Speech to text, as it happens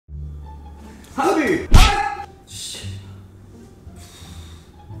Hobby! Shit.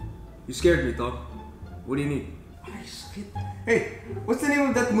 You scared me, dog. What do you need? Hey, what's the name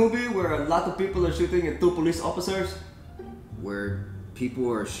of that movie where a lot of people are shooting at 2 police officers? Where people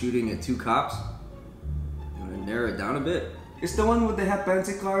are shooting at 2 cops? You wanna narrow it down a bit? It's the one where they have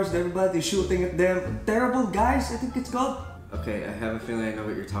fancy cars and everybody's shooting at them. Terrible Guys, I think it's called. Okay, I have a feeling I know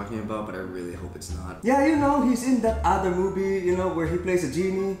what you're talking about, but I really hope it's not. Yeah, you know, he's in that other movie, you know, where he plays a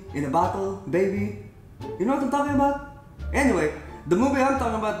genie in a bottle, baby. You know what I'm talking about? Anyway, the movie I'm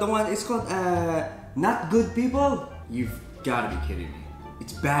talking about, the one, it's called, Not Good People. You've gotta be kidding me.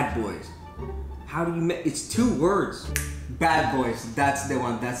 It's Bad Boys. How do you make, it's 2 words. Bad Boys, that's the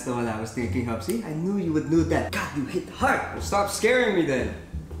one I was thinking of. See, I knew you would know that. God, you hit hard. Well, stop scaring me then.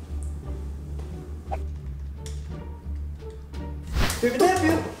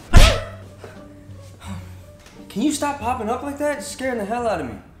 Nephew! Can you stop popping up like that? It's scaring the hell out of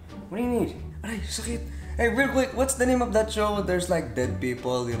me. What do you need? Ay, sakit. Hey, real quick, what's the name of that show where there's like dead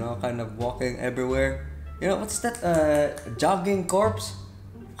people, you know, kind of walking everywhere? You know, what's that, Jogging Corpse?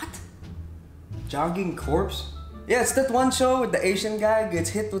 What? Jogging Corpse? Yeah, it's that one show with the Asian guy gets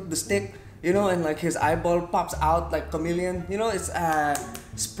hit with the stick, you know, and like his eyeball pops out like chameleon. You know, it's,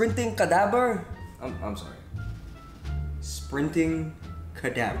 Sprinting Cadaver. I'm sorry. Sprinting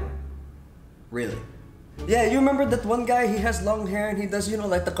Cadaver. Really? Yeah, you remember that one guy, he has long hair and he does, you know,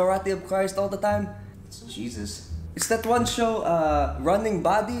 like the karate of Christ all the time? It's Jesus. It's that one show, Running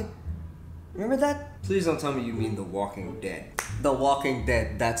Body. Remember that? Please don't tell me you mean The Walking Dead. The Walking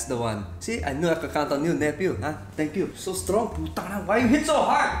Dead, that's the one. See, I knew I could count on you, nephew. Huh? Thank you. So strong, puta na. Why you hit so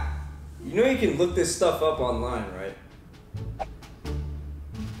hard? You know you can look this stuff up online, right?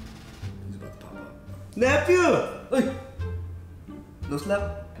 He's about to pop up. Nephew! Uy! No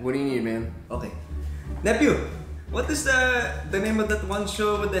slap? What do you need, man? Okay. Nephew! What is the name of that one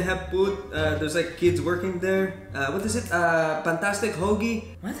show where they have food? There's like kids working there. What is it? Fantastic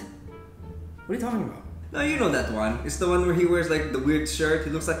Hoagie? What? What are you talking about? No, you know that one. It's the one where he wears like the weird shirt. He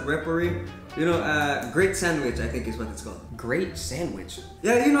looks like referee. You know, Great Sandwich, I think is what it's called. Great Sandwich?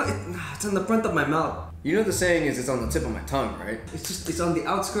 Yeah, you know, it's on the front of my mouth. You know the saying is it's on the tip of my tongue, right? It's on the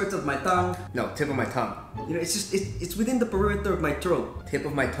outskirts of my tongue. No, tip of my tongue. You know, it's within the perimeter of my throat. Tip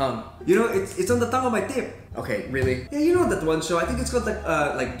of my tongue. You know, it's on the tongue of my tip. Okay, really? Yeah, you know that one show. I think it's called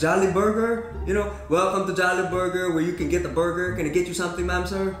like Jolly Burger. You know, welcome to Jolly Burger, where you can get the burger. Can I get you something, ma'am,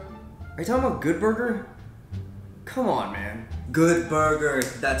 sir? Are you talking about Good Burger? Come on, man. Good Burger,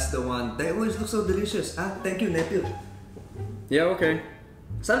 that's the one. They always look so delicious. Ah, thank you, nephew. Yeah, okay.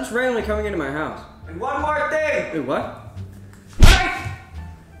 Stop just randomly coming into my house. And one more thing! Wait, what?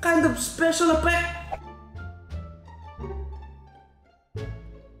 Kind of special effect